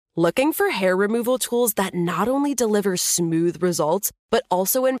Looking for hair removal tools that not only deliver smooth results, but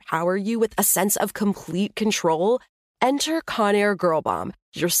also empower you with a sense of complete control? Enter Conair Girl Bomb,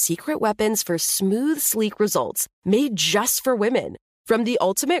 your secret weapons for smooth, sleek results, made just for women. From the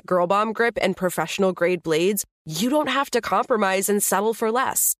ultimate Girl Bomb grip and professional-grade blades, you don't have to compromise and settle for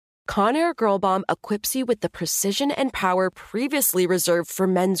less. Conair Girl Bomb equips you with the precision and power previously reserved for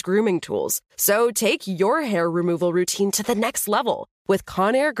men's grooming tools. So take your hair removal routine to the next level with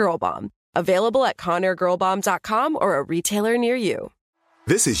Conair Girl Bomb. Available at ConairGirlBomb.com or a retailer near you.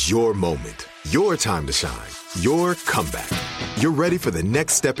 This is your moment, your time to shine, your comeback. You're ready for the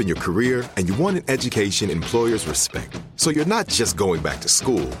next step in your career, and you want an education employers respect. So you're not just going back to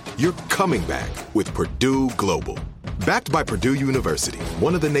school, you're coming back with Purdue Global. Backed by Purdue University,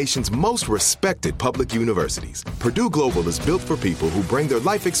 one of the nation's most respected public universities, Purdue Global is built for people who bring their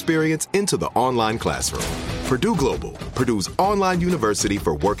life experience into the online classroom. Purdue Global, Purdue's online university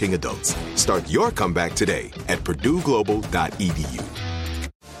for working adults. Start your comeback today at purdueglobal.edu.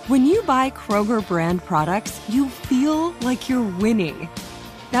 When you buy Kroger brand products, you feel like you're winning.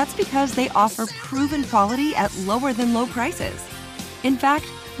 That's because they offer proven quality at lower than low prices. In fact,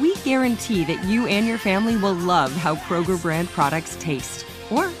 we guarantee that you and your family will love how Kroger brand products taste,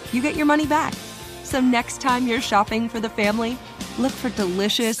 or you get your money back. So next time you're shopping for the family, look for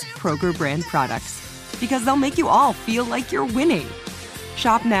delicious Kroger brand products, because they'll make you all feel like you're winning.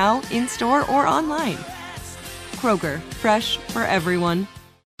 Shop now, in-store, or online. Kroger, fresh for everyone.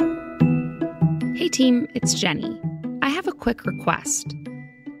 Hey team, it's Jenny. I have a quick request.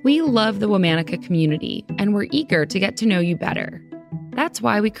 We love the Womanica community, and we're eager to get to know you better. That's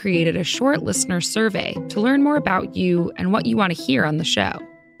why we created a short listener survey to learn more about you and what you want to hear on the show.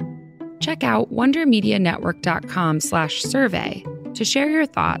 Check out WonderMediaNetwork.com/survey to share your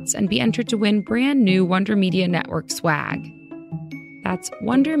thoughts and be entered to win brand new Wonder Media Network swag. That's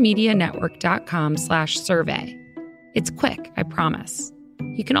WonderMediaNetwork.com/survey. It's quick, I promise.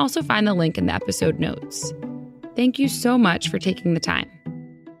 You can also find the link in the episode notes. Thank you so much for taking the time.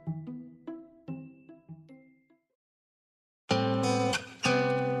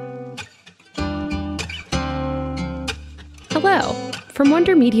 Hello. From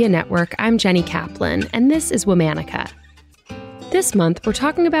Wonder Media Network, I'm Jenny Kaplan, and this is Womanica. This month, we're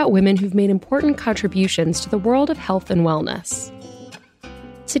talking about women who've made important contributions to the world of health and wellness.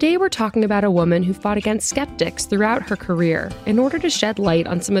 Today, we're talking about a woman who fought against skeptics throughout her career in order to shed light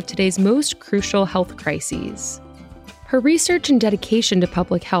on some of today's most crucial health crises. Her research and dedication to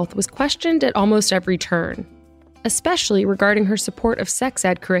public health was questioned at almost every turn, especially regarding her support of sex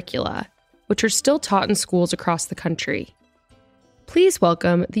ed curricula, which are still taught in schools across the country. Please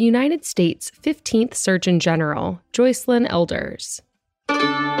welcome the United States 15th Surgeon General, Joycelyn Elders.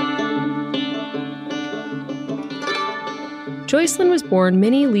 Joycelyn was born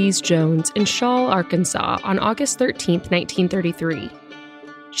Minnie Lees Jones in Shaw, Arkansas on August 13, 1933.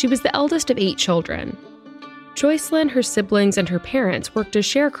 She was the eldest of 8 children. Joycelyn, her siblings, and her parents worked as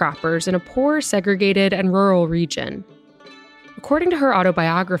sharecroppers in a poor, segregated, and rural region. According to her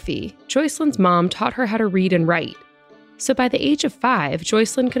autobiography, Joycelyn's mom taught her how to read and write, so by the age of 5,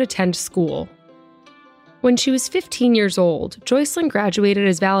 Joycelyn could attend school. When she was 15 years old, Joycelyn graduated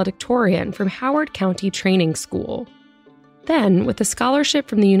as valedictorian from Howard County Training School. Then, with a scholarship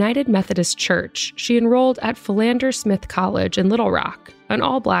from the United Methodist Church, she enrolled at Philander Smith College in Little Rock, an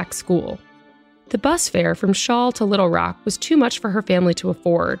all-black school. The bus fare from Shaw to Little Rock was too much for her family to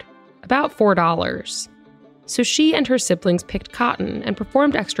afford, about $4. So she and her siblings picked cotton and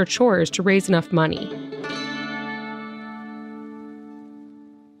performed extra chores to raise enough money.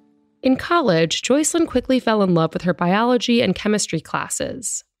 In college, Joycelyn quickly fell in love with her biology and chemistry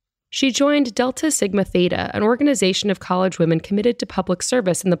classes. She joined Delta Sigma Theta, an organization of college women committed to public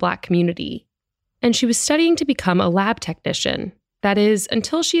service in the Black community. And she was studying to become a lab technician. That is,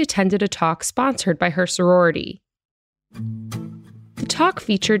 until she attended a talk sponsored by her sorority. The talk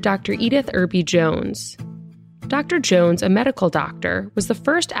featured Dr. Edith Irby Jones. Dr. Jones, a medical doctor, was the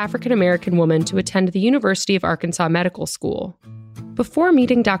first African-American woman to attend the University of Arkansas Medical School. Before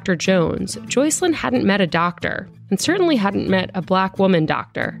meeting Dr. Jones, Joycelyn hadn't met a doctor, and certainly hadn't met a Black woman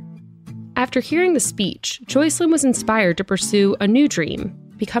doctor. After hearing the speech, Joycelyn was inspired to pursue a new dream,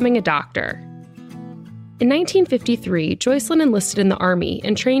 becoming a doctor. In 1953, Joycelyn enlisted in the Army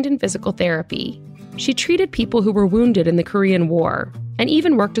and trained in physical therapy. She treated people who were wounded in the Korean War, and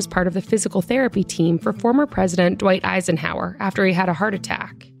even worked as part of the physical therapy team for former President Dwight Eisenhower after he had a heart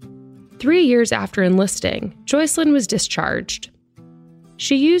attack. 3 years after enlisting, Joycelyn was discharged.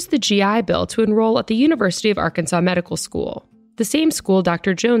 She used the GI Bill to enroll at the University of Arkansas Medical School, the same school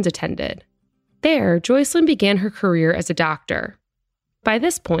Dr. Jones attended. There, Joycelyn began her career as a doctor. By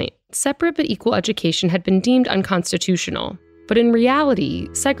this point, separate but equal education had been deemed unconstitutional, but in reality,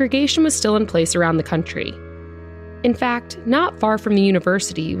 segregation was still in place around the country. In fact, not far from the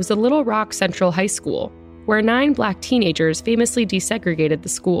university was the Little Rock Central High School, where 9 Black teenagers famously desegregated the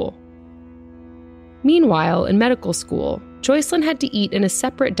school. Meanwhile, in medical school, Joycelyn had to eat in a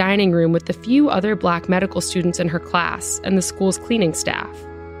separate dining room with the few other Black medical students in her class and the school's cleaning staff.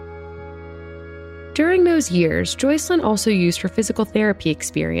 During those years, Joycelyn also used her physical therapy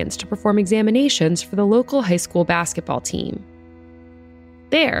experience to perform examinations for the local high school basketball team.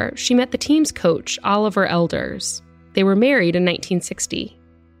 There, she met the team's coach, Oliver Elders. They were married in 1960.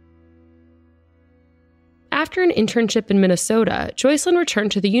 After an internship in Minnesota, Joycelyn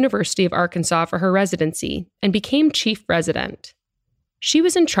returned to the University of Arkansas for her residency and became chief resident. She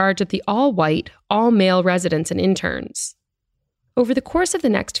was in charge of the all-white, all-male residents and interns. Over the course of the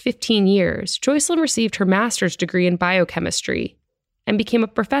next 15 years, Joycelyn received her master's degree in biochemistry and became a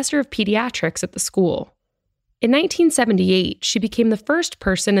professor of pediatrics at the school. In 1978, she became the first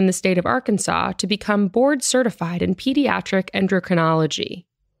person in the state of Arkansas to become board certified in pediatric endocrinology.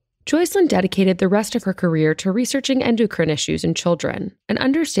 Joycelyn dedicated the rest of her career to researching endocrine issues in children and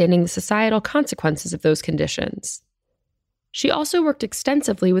understanding the societal consequences of those conditions. She also worked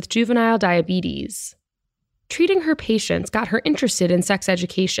extensively with juvenile diabetes. Treating her patients got her interested in sex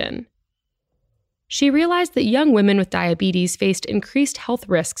education. She realized that young women with diabetes faced increased health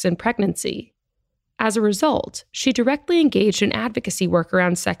risks in pregnancy. As a result, she directly engaged in advocacy work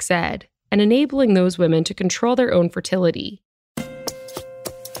around sex ed and enabling those women to control their own fertility.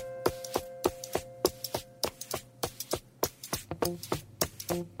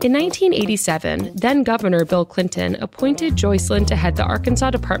 In 1987, then-Governor Bill Clinton appointed Joycelyn to head the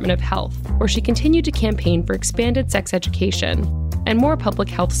Arkansas Department of Health, where she continued to campaign for expanded sex education and more public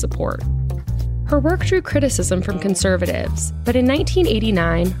health support. Her work drew criticism from conservatives, but in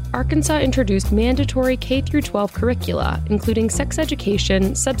 1989, Arkansas introduced mandatory K-12 curricula, including sex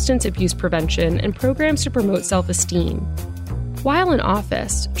education, substance abuse prevention, and programs to promote self-esteem. While in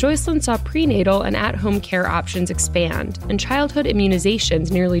office, Joycelyn saw prenatal and at-home care options expand and childhood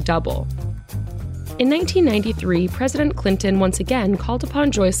immunizations nearly double. In 1993, President Clinton once again called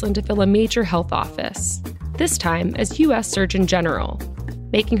upon Joycelyn to fill a major health office, this time as U.S. Surgeon General,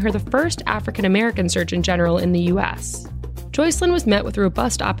 making her the first African-American Surgeon General in the U.S. Joycelyn was met with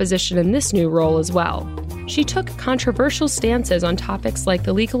robust opposition in this new role as well. She took controversial stances on topics like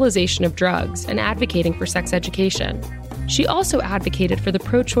the legalization of drugs and advocating for sex education. She also advocated for the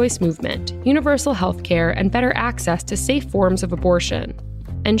pro-choice movement, universal health care, and better access to safe forms of abortion.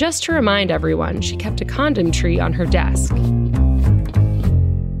 And just to remind everyone, she kept a condom tree on her desk.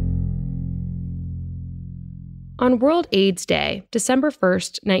 On World AIDS Day, December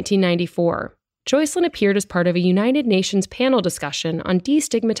 1st, 1994, Joycelyn appeared as part of a United Nations panel discussion on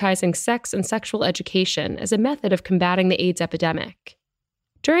destigmatizing sex and sexual education as a method of combating the AIDS epidemic.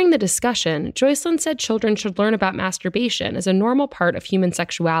 During the discussion, Joycelyn said children should learn about masturbation as a normal part of human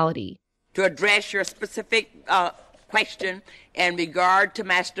sexuality. To address your specific question in regard to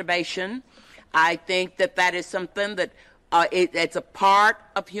masturbation, I think that is something that it's a part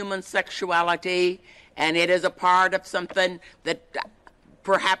of human sexuality, and it is a part of something that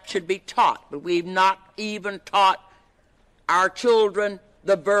perhaps should be taught, but we've not even taught our children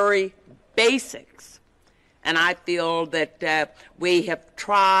the very basics. And I feel that we have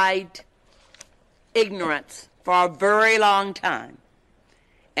tried ignorance for a very long time,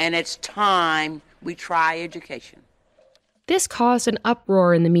 and it's time we try education. This caused an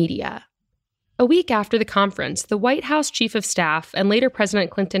uproar in the media. A week after the conference, the White House Chief of Staff and later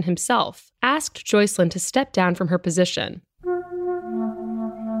President Clinton himself asked Joycelyn to step down from her position.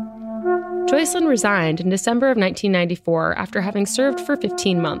 Joycelyn resigned in December of 1994 after having served for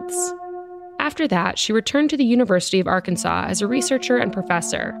 15 months. After that, she returned to the University of Arkansas as a researcher and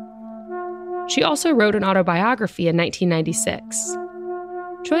professor. She also wrote an autobiography in 1996.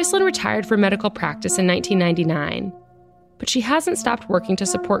 Joycelyn retired from medical practice in 1999, but she hasn't stopped working to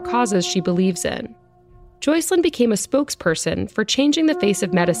support causes she believes in. Joycelyn became a spokesperson for changing the face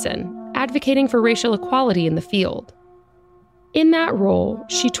of medicine, advocating for racial equality in the field. In that role,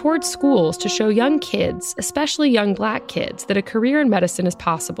 she toured schools to show young kids, especially young Black kids, that a career in medicine is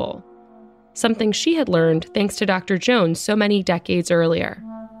possible. Something she had learned thanks to Dr. Jones so many decades earlier.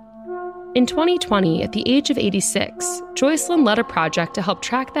 In 2020, at the age of 86, Joycelyn led a project to help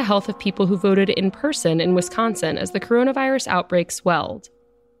track the health of people who voted in person in Wisconsin as the coronavirus outbreak swelled.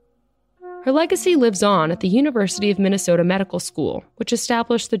 Her legacy lives on at the University of Minnesota Medical School, which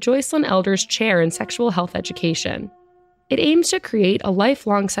established the Joycelyn Elders Chair in Sexual Health Education. It aims to create a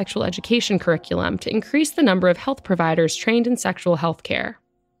lifelong sexual education curriculum to increase the number of health providers trained in sexual health care.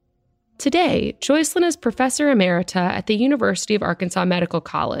 Today, Joycelyn is Professor Emerita at the University of Arkansas Medical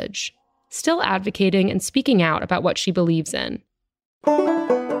College, still advocating and speaking out about what she believes in.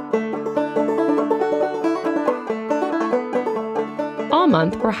 All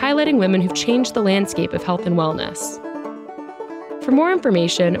month, we're highlighting women who've changed the landscape of health and wellness. For more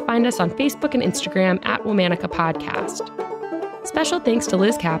information, find us on Facebook and Instagram at Womanica Podcast. Special thanks to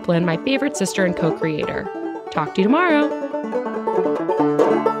Liz Kaplan, my favorite sister and co-creator. Talk to you tomorrow.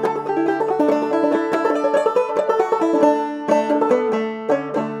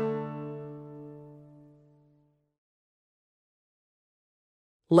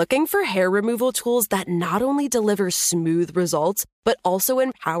 Looking for hair removal tools that not only deliver smooth results, but also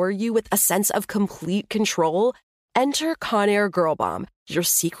empower you with a sense of complete control? Enter Conair Girl Bomb, your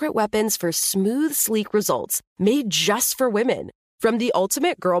secret weapons for smooth, sleek results, made just for women. From the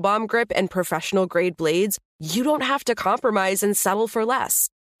ultimate Girl Bomb grip and professional-grade blades, you don't have to compromise and settle for less.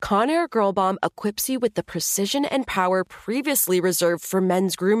 Conair Girl Bomb equips you with the precision and power previously reserved for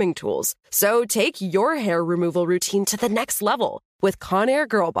men's grooming tools. So take your hair removal routine to the next level with Conair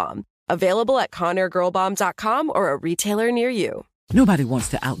Girl Bomb. Available at ConairGirlBomb.com or a retailer near you. Nobody wants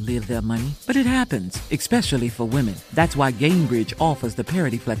to outlive their money, but it happens, especially for women. That's why Gainbridge offers the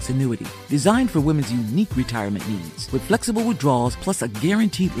Parity Flex annuity, designed for women's unique retirement needs. With flexible withdrawals plus a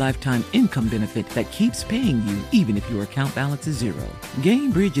guaranteed lifetime income benefit that keeps paying you even if your account balance is zero.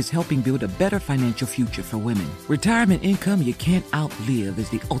 Gainbridge is helping build a better financial future for women. Retirement income you can't outlive is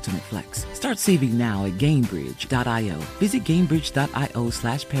the ultimate flex. Start saving now at Gainbridge.io. Visit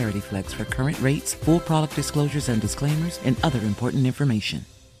Gainbridge.io/ParityFlex for current rates, full product disclosures and disclaimers, and other important information.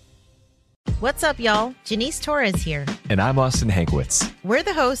 What's up, y'all? Janice Torres here. And I'm Austin Hankwitz. We're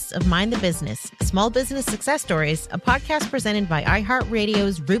the hosts of Mind the Business, Small Business Success Stories, a podcast presented by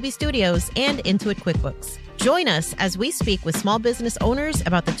iHeartRadio's Ruby Studios and Intuit QuickBooks. Join us as we speak with small business owners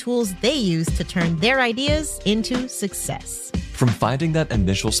about the tools they use to turn their ideas into success. From finding that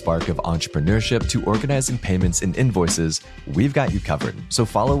initial spark of entrepreneurship to organizing payments and invoices, we've got you covered. So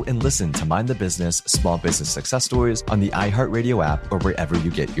follow and listen to Mind the Business, Small Business Success Stories on the iHeartRadio app or wherever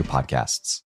you get your podcasts.